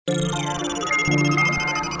Hi,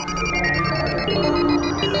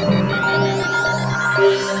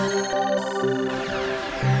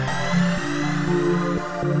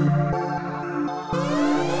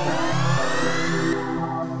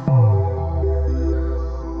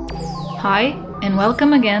 and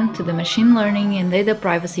welcome again to the Machine Learning and Data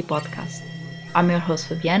Privacy Podcast. I'm your host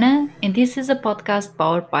Fabiana, and this is a podcast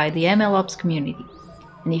powered by the MLOps community.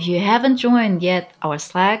 And if you haven't joined yet our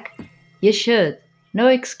Slack, you should. No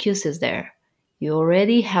excuses there. You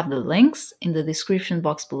already have the links in the description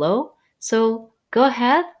box below, so go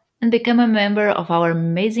ahead and become a member of our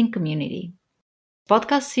amazing community. The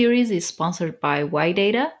podcast series is sponsored by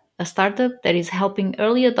YData, a startup that is helping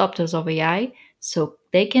early adopters of AI so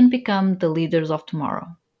they can become the leaders of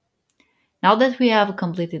tomorrow. Now that we have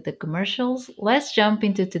completed the commercials, let's jump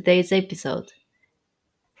into today's episode.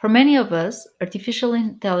 For many of us, artificial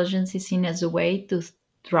intelligence is seen as a way to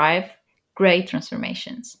drive great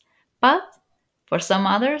transformations. But for some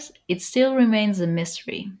others, it still remains a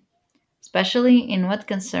mystery, especially in what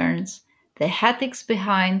concerns the ethics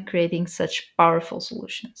behind creating such powerful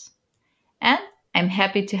solutions. And I'm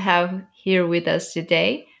happy to have here with us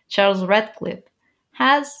today Charles Radcliffe,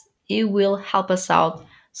 as he will help us out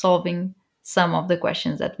solving some of the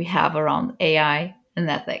questions that we have around AI and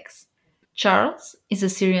ethics. Charles is a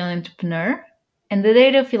serial entrepreneur and a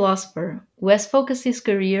data philosopher who has focused his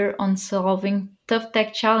career on solving tough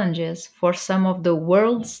tech challenges for some of the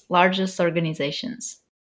world's largest organizations.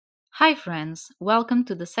 Hi, friends. Welcome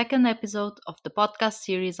to the second episode of the podcast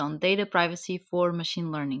series on data privacy for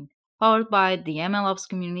machine learning, powered by the MLOps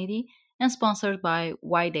community and sponsored by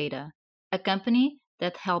YData, a company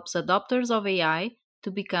that helps adopters of AI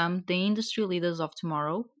to become the industry leaders of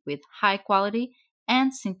tomorrow with high quality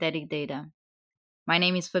and synthetic data. My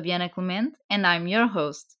name is Fabiana Clement, and I'm your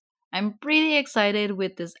host. I'm pretty excited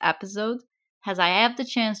with this episode as I have the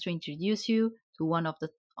chance to introduce you to one of the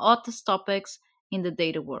hottest topics in the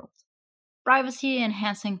data world: privacy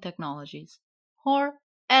enhancing technologies, or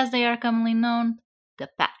as they are commonly known, the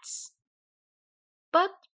PATs.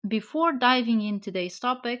 But before diving into today's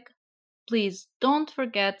topic, please don't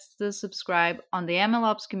forget to subscribe on the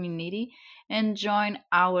MLOps community and join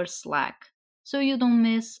our Slack so you don't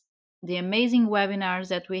miss the amazing webinars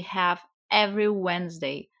that we have every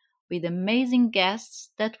Wednesday with amazing guests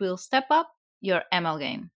that will step up your ML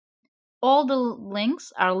game. All the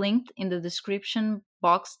links are linked in the description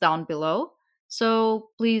box down below, so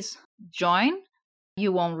please join.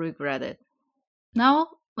 You won't regret it. Now,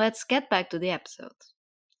 let's get back to the episode.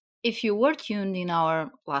 If you were tuned in our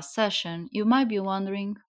last session, you might be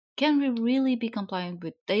wondering, can we really be compliant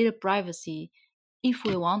with data privacy if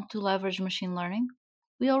we want to leverage machine learning?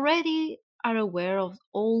 We already are aware of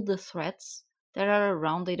all the threats that are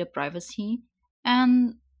around data privacy,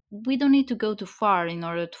 and we don't need to go too far in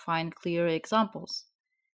order to find clear examples.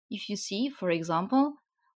 If you see, for example,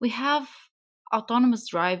 we have autonomous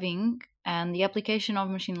driving and the application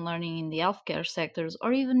of machine learning in the healthcare sectors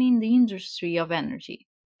or even in the industry of energy.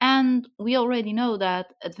 And we already know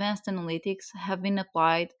that advanced analytics have been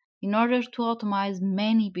applied in order to automate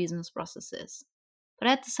many business processes. But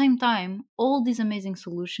at the same time, all these amazing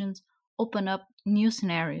solutions open up new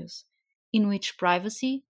scenarios in which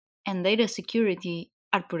privacy and data security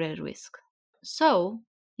are put at risk. So,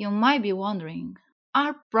 you might be wondering,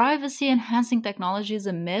 are privacy enhancing technologies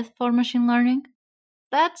a myth for machine learning?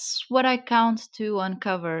 That's what I count to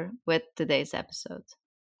uncover with today's episode.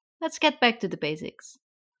 Let's get back to the basics.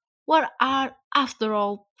 What are, after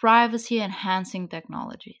all, privacy enhancing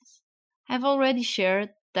technologies? I've already shared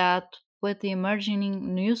that with the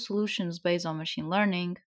emerging new solutions based on machine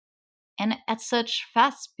learning, and at such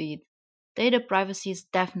fast speed, data privacy is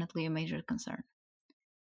definitely a major concern.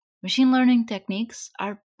 Machine learning techniques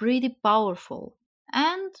are pretty powerful,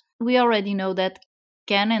 and we already know that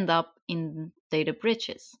can end up in data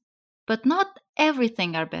breaches. But not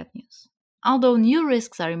everything are bad news. Although new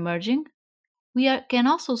risks are emerging, can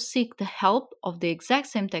also seek the help of the exact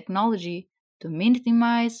same technology to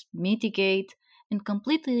minimize, mitigate, and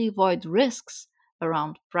completely avoid risks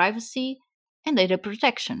around privacy and data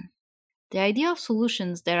protection. The idea of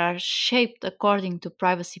solutions that are shaped according to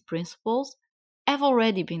privacy principles have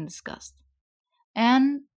already been discussed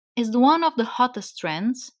and is one of the hottest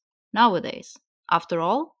trends nowadays. After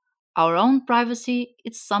all, our own privacy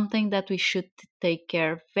is something that we should take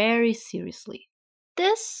care very seriously.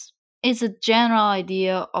 This is a general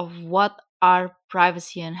idea of what are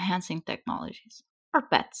privacy enhancing technologies, or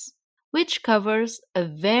PETs, which covers a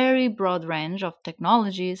very broad range of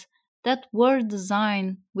technologies that were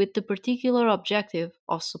designed with the particular objective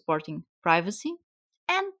of supporting privacy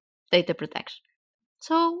and data protection.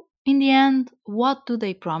 So, In the end, what do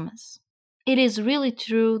they promise? It is really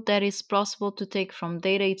true that it's possible to take from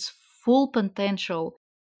data its full potential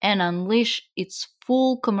and unleash its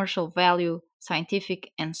full commercial value,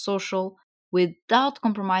 scientific and social, without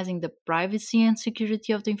compromising the privacy and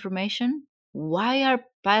security of the information? Why are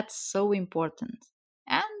pets so important?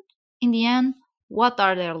 And in the end, what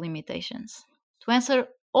are their limitations? To answer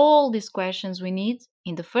all these questions, we need,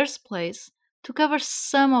 in the first place, to cover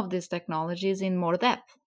some of these technologies in more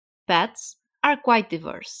depth. Pets are quite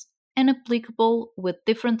diverse and applicable with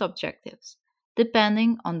different objectives,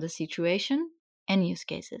 depending on the situation and use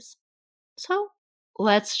cases. So,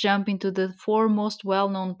 let's jump into the four most well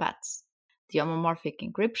known pets: the homomorphic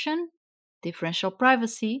encryption, differential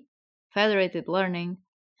privacy, federated learning,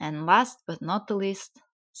 and last but not the least,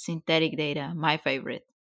 synthetic data, my favorite.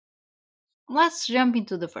 Let's jump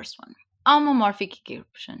into the first one: homomorphic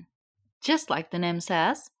encryption. Just like the name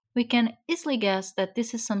says, we can easily guess that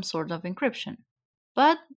this is some sort of encryption.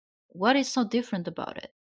 But what is so different about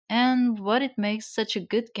it? And what it makes such a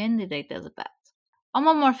good candidate as a pet?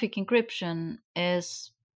 Homomorphic encryption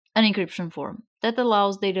is an encryption form that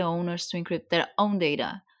allows data owners to encrypt their own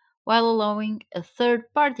data while allowing a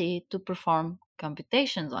third party to perform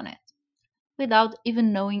computations on it without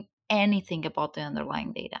even knowing anything about the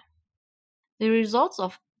underlying data. The results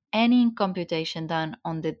of any computation done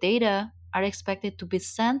on the data are expected to be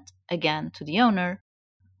sent again to the owner,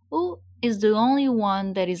 who is the only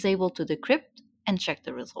one that is able to decrypt and check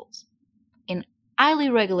the results. In highly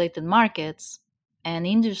regulated markets and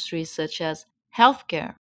industries such as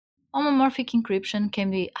healthcare, homomorphic encryption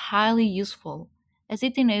can be highly useful as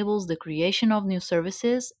it enables the creation of new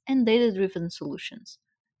services and data driven solutions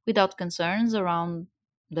without concerns around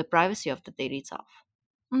the privacy of the data itself.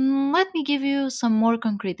 Let me give you some more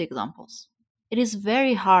concrete examples. It is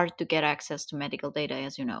very hard to get access to medical data,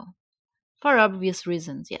 as you know, for obvious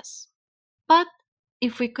reasons, yes. But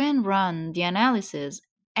if we can run the analysis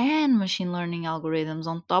and machine learning algorithms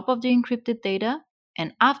on top of the encrypted data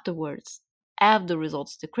and afterwards have the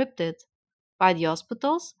results decrypted by the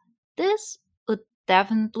hospitals, this would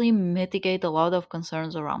definitely mitigate a lot of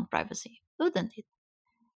concerns around privacy, wouldn't it?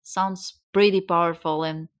 Sounds pretty powerful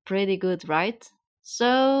and pretty good, right?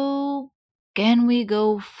 So, can we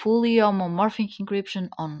go fully homomorphic encryption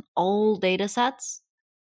on all datasets?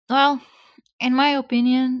 Well, in my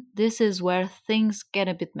opinion, this is where things get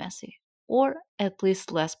a bit messy, or at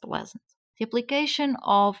least less pleasant. The application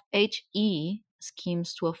of HE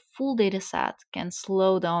schemes to a full dataset can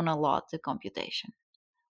slow down a lot the computation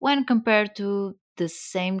when compared to the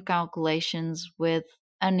same calculations with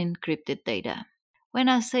unencrypted data. When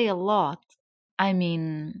I say a lot, I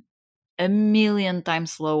mean a million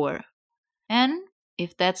times slower. And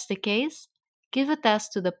if that's the case, give a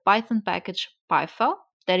test to the Python package pyfile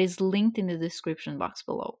that is linked in the description box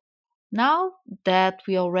below. Now that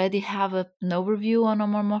we already have an overview on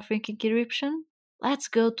homomorphic encryption, let's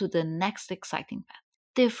go to the next exciting path: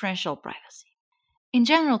 differential privacy. In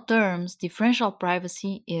general terms, differential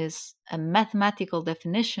privacy is a mathematical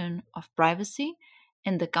definition of privacy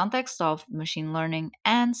in the context of machine learning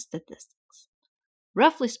and statistics.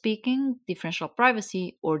 Roughly speaking, differential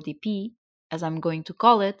privacy, or DP, as I'm going to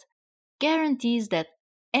call it, guarantees that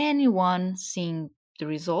anyone seeing the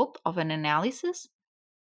result of an analysis,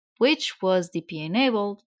 which was DP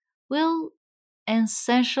enabled, will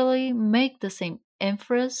essentially make the same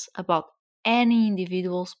inference about any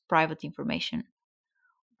individual's private information,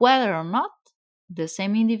 whether or not the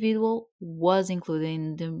same individual was included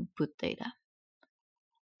in the input data.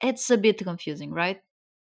 It's a bit confusing, right?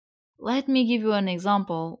 Let me give you an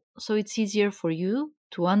example so it's easier for you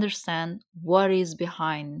to understand what is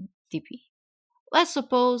behind DP. Let's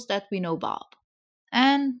suppose that we know Bob,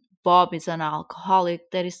 and Bob is an alcoholic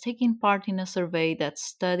that is taking part in a survey that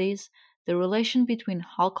studies the relation between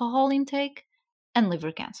alcohol intake and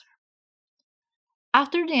liver cancer.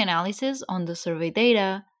 After the analysis on the survey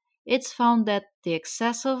data, it's found that the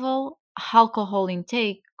excessive alcohol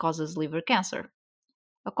intake causes liver cancer.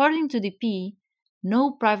 According to DP,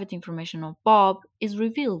 no private information of Bob is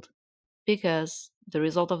revealed because the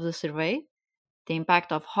result of the survey, the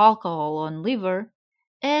impact of alcohol on liver,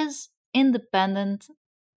 is independent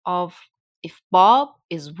of if Bob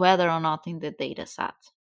is whether or not in the data set.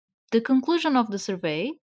 The conclusion of the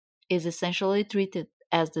survey is essentially treated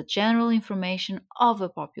as the general information of a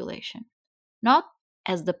population, not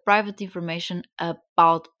as the private information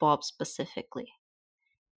about Bob specifically.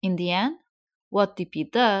 In the end, what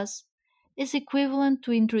DP does is equivalent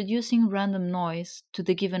to introducing random noise to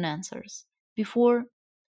the given answers before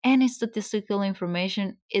any statistical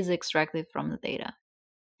information is extracted from the data,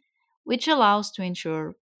 which allows to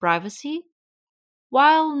ensure privacy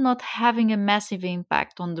while not having a massive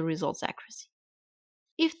impact on the result's accuracy.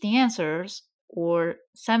 If the answers or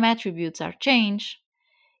some attributes are changed,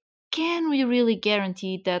 can we really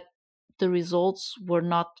guarantee that the results were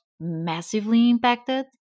not massively impacted?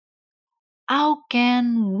 How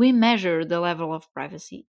can we measure the level of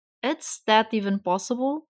privacy? Is that even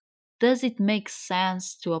possible? Does it make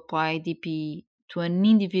sense to apply DP to an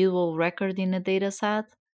individual record in a dataset?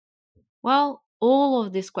 Well, all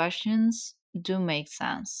of these questions do make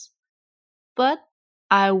sense, but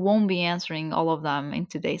I won't be answering all of them in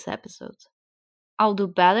today's episode. I'll do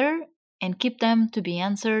better and keep them to be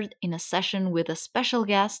answered in a session with a special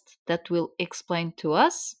guest that will explain to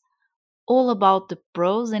us all about the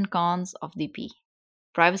pros and cons of DP,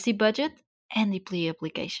 privacy budget, and DP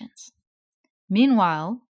applications.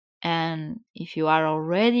 Meanwhile, and if you are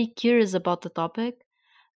already curious about the topic,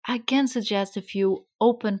 I can suggest a few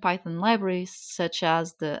open Python libraries such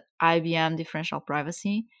as the IBM Differential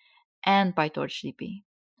Privacy and PyTorch DP.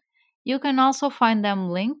 You can also find them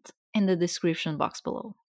linked in the description box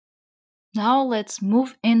below. Now let's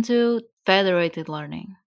move into federated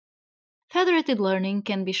learning. Federated learning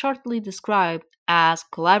can be shortly described as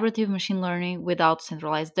collaborative machine learning without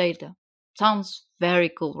centralized data. Sounds very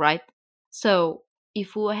cool, right? So,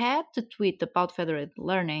 if we had to tweet about federated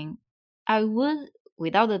learning, I would,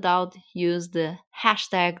 without a doubt, use the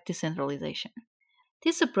hashtag decentralization.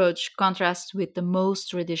 This approach contrasts with the most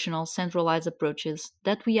traditional centralized approaches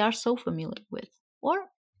that we are so familiar with. Or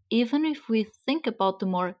even if we think about the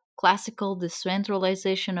more classical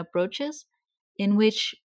decentralization approaches, in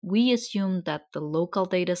which we assume that the local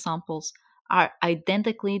data samples are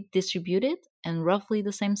identically distributed and roughly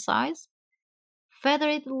the same size,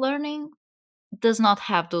 federated learning does not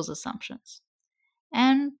have those assumptions.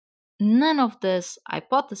 And none of these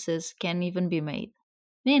hypotheses can even be made,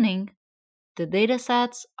 meaning the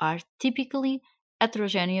datasets are typically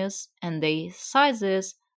heterogeneous and their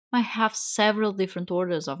sizes might have several different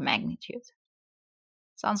orders of magnitude.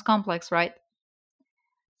 Sounds complex, right?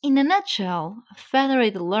 In a nutshell,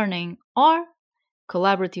 federated learning or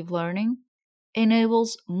collaborative learning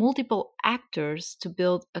enables multiple actors to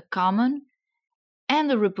build a common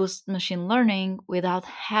and a robust machine learning without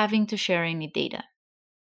having to share any data.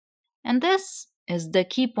 And this is the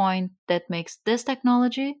key point that makes this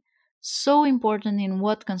technology so important in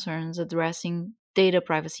what concerns addressing data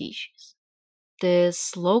privacy issues.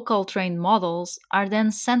 These local trained models are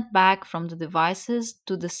then sent back from the devices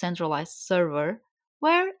to the centralized server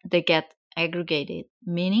where they get aggregated,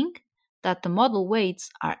 meaning that the model weights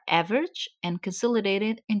are averaged and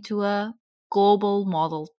consolidated into a global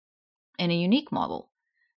model and a unique model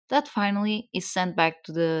that finally is sent back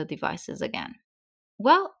to the devices again.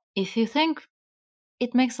 Well, if you think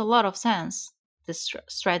it makes a lot of sense, this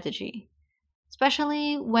strategy,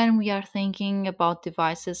 especially when we are thinking about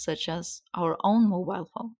devices such as our own mobile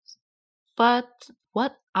phones. But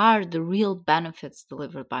what are the real benefits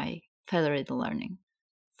delivered by federated learning?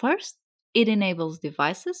 First, it enables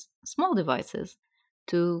devices, small devices,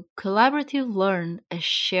 to collaboratively learn a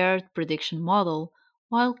shared prediction model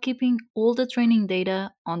while keeping all the training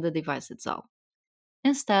data on the device itself,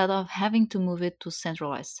 instead of having to move it to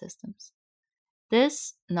centralized systems.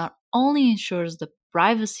 This not only ensures the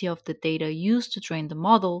privacy of the data used to train the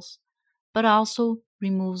models, but also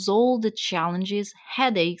removes all the challenges,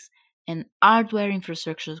 headaches, and hardware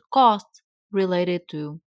infrastructure costs related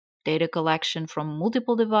to data collection from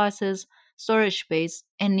multiple devices, storage space,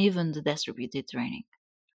 and even the distributed training.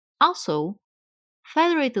 Also,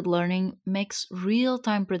 federated learning makes real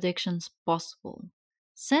time predictions possible,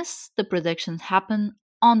 since the predictions happen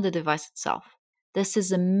on the device itself. This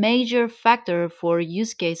is a major factor for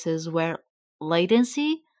use cases where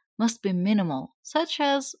latency must be minimal, such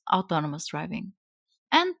as autonomous driving.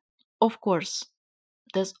 And of course,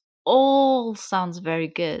 this all sounds very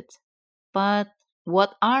good, but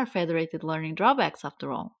what are federated learning drawbacks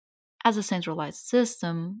after all? As a centralized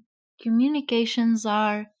system, communications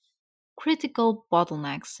are critical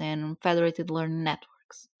bottlenecks in federated learning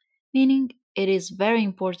networks, meaning it is very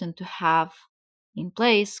important to have in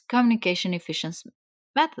place communication efficient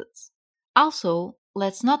methods. Also,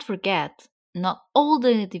 let's not forget, not all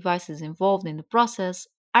the devices involved in the process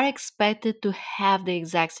are expected to have the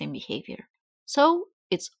exact same behavior. So,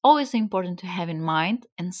 it's always important to have in mind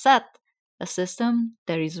and set a system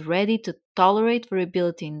that is ready to tolerate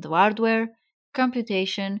variability in the hardware,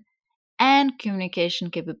 computation, and communication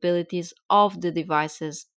capabilities of the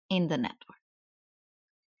devices in the network.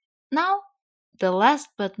 Now, the last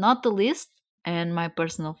but not the least, and my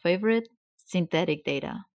personal favorite, synthetic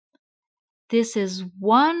data. This is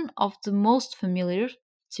one of the most familiar,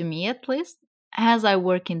 to me at least, as I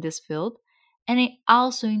work in this field, and it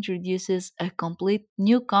also introduces a complete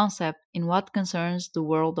new concept in what concerns the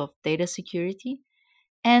world of data security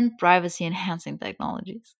and privacy enhancing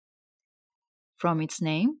technologies. From its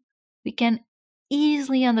name, we can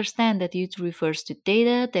easily understand that it refers to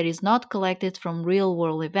data that is not collected from real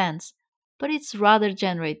world events, but it's rather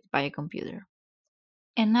generated by a computer.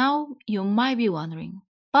 And now you might be wondering,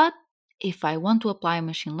 but if I want to apply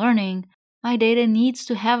machine learning, my data needs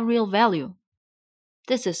to have real value.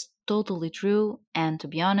 This is totally true, and to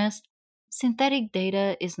be honest, synthetic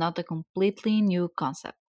data is not a completely new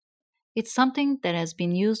concept. It's something that has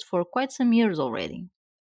been used for quite some years already.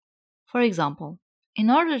 For example, in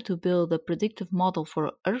order to build a predictive model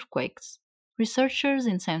for earthquakes, researchers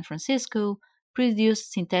in San Francisco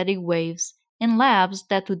produced synthetic waves in labs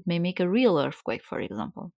that would mimic a real earthquake, for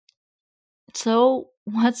example. So,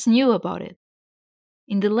 what's new about it?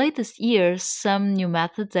 In the latest years, some new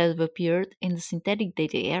methods have appeared in the synthetic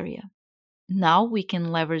data area. Now we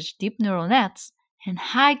can leverage deep neural nets and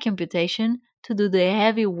high computation to do the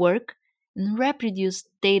heavy work and reproduce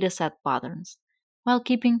dataset patterns while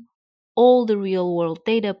keeping all the real world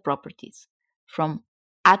data properties, from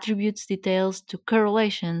attributes details to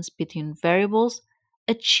correlations between variables,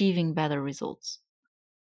 achieving better results.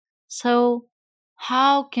 So,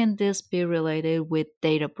 how can this be related with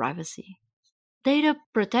data privacy? Data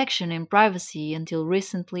protection and privacy until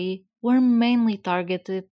recently were mainly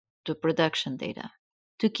targeted to production data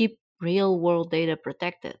to keep real world data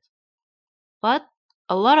protected. But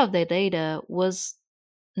a lot of the data was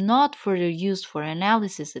not further used for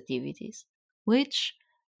analysis activities, which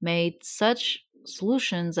made such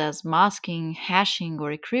solutions as masking, hashing,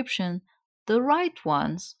 or encryption the right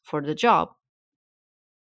ones for the job.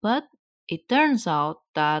 But it turns out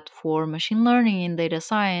that for machine learning and data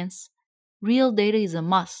science, real data is a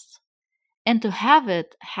must, and to have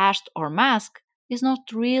it hashed or masked is not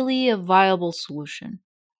really a viable solution,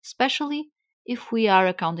 especially if we are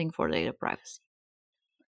accounting for data privacy.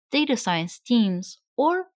 Data science teams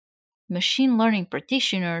or machine learning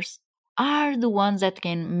practitioners are the ones that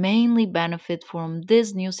can mainly benefit from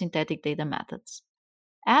these new synthetic data methods,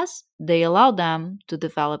 as they allow them to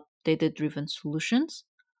develop data driven solutions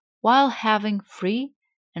while having free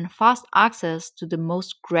and fast access to the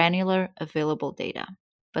most granular available data.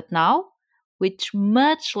 But now, with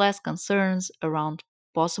much less concerns around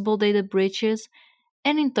possible data breaches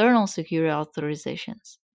and internal security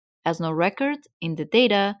authorizations, as no record in the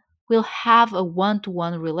data will have a one to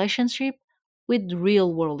one relationship with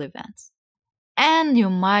real world events. And you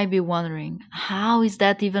might be wondering, how is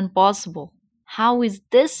that even possible? How is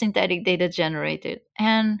this synthetic data generated?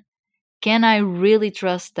 And can I really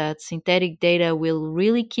trust that synthetic data will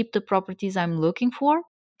really keep the properties I'm looking for?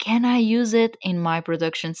 Can I use it in my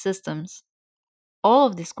production systems? All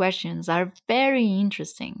of these questions are very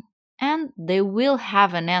interesting, and they will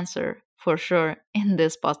have an answer for sure in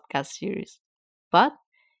this podcast series. But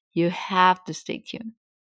you have to stay tuned.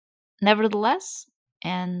 Nevertheless,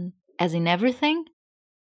 and as in everything,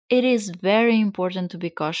 it is very important to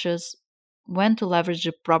be cautious when to leverage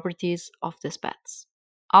the properties of these pets.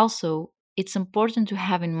 Also, it's important to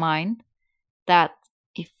have in mind that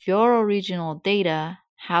if your original data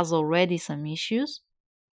has already some issues,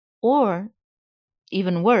 or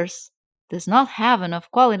even worse, does not have enough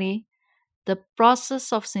quality, the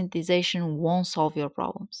process of synthesization won't solve your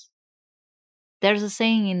problems. There's a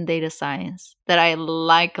saying in data science that I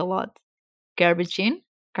like a lot: garbage in,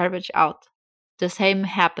 garbage out. The same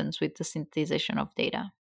happens with the synthesization of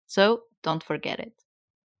data. So don't forget it.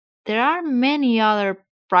 There are many other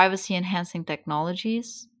privacy enhancing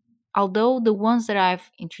technologies, although the ones that I've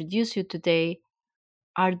introduced you today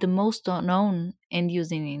are the most known and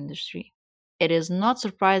used in the industry. It is not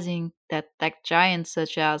surprising that tech giants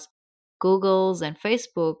such as Google's and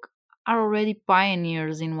Facebook are already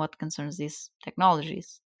pioneers in what concerns these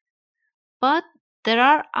technologies. But there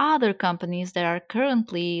are other companies that are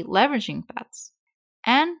currently leveraging pets.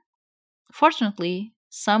 And fortunately,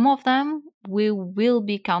 some of them we will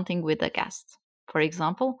be counting with a guest. For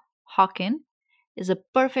example, Hawkin is a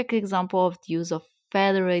perfect example of the use of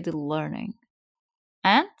federated learning.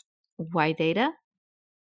 And why data?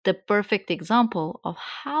 The perfect example of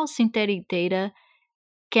how synthetic data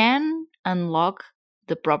can unlock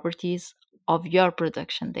the properties of your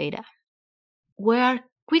production data. We are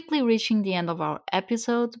quickly reaching the end of our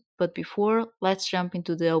episode, but before, let's jump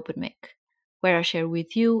into the open mic, where I share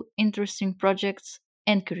with you interesting projects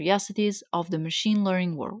and curiosities of the machine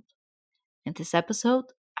learning world. In this episode,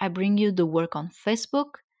 I bring you the work on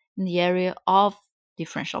Facebook in the area of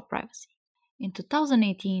differential privacy. In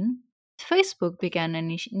 2018, Facebook began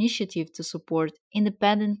an initiative to support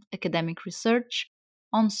independent academic research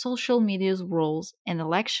on social media's roles and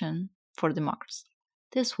election for democracy.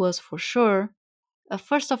 This was for sure a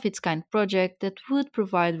first of its kind project that would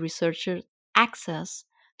provide researchers access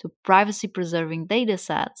to privacy preserving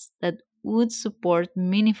datasets that would support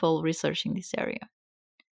meaningful research in this area.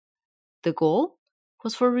 The goal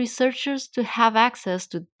was for researchers to have access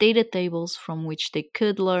to data tables from which they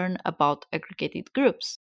could learn about aggregated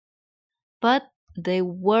groups, but they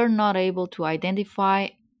were not able to identify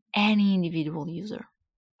any individual user.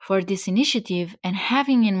 For this initiative, and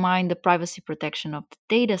having in mind the privacy protection of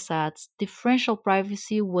the datasets, differential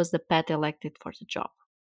privacy was the path elected for the job.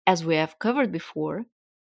 As we have covered before,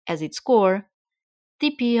 as its core,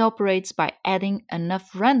 DP operates by adding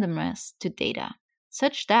enough randomness to data,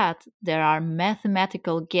 such that there are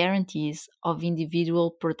mathematical guarantees of individual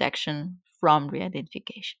protection from re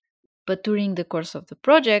identification. But during the course of the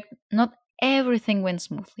project, not everything went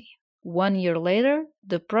smoothly. 1 year later,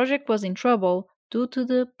 the project was in trouble due to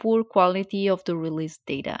the poor quality of the released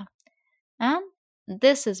data. And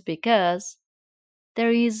this is because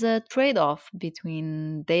there is a trade off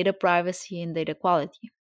between data privacy and data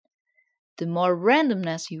quality. The more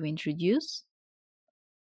randomness you introduce,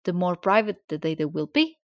 the more private the data will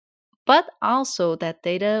be, but also that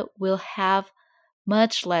data will have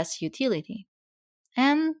much less utility.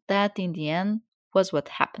 And that, in the end, was what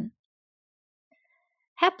happened.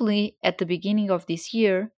 Happily, at the beginning of this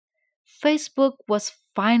year, Facebook was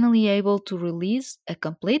finally able to release a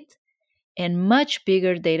complete and much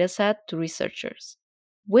bigger dataset to researchers,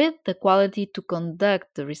 with the quality to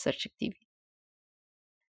conduct the research activity.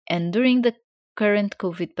 And during the current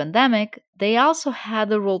COVID pandemic, they also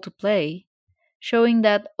had a role to play, showing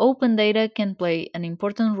that open data can play an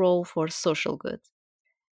important role for social good.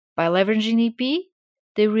 By leveraging EP,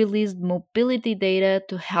 they released mobility data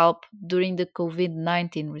to help during the COVID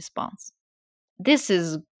 19 response. This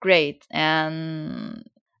is great, and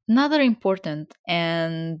another important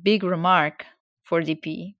and big remark for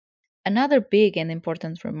DP. Another big and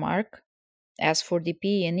important remark, as for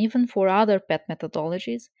DP and even for other PET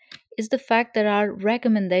methodologies, is the fact there are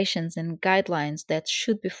recommendations and guidelines that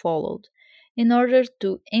should be followed in order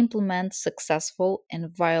to implement successful and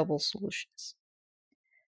viable solutions.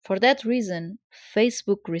 For that reason,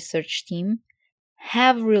 Facebook research team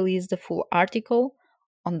have released a full article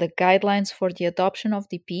on the guidelines for the adoption of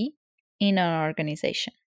DP in an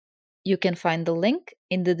organization. You can find the link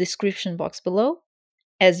in the description box below,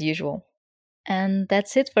 as usual. And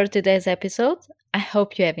that's it for today's episode. I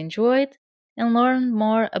hope you have enjoyed and learned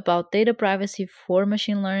more about data privacy for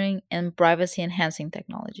machine learning and privacy enhancing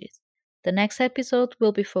technologies. The next episode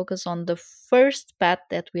will be focused on the first path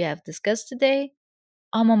that we have discussed today,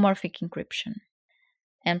 homomorphic encryption.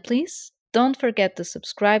 And please don't forget to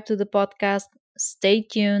subscribe to the podcast, stay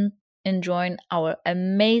tuned, and join our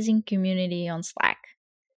amazing community on Slack.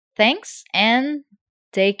 Thanks and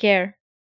take care.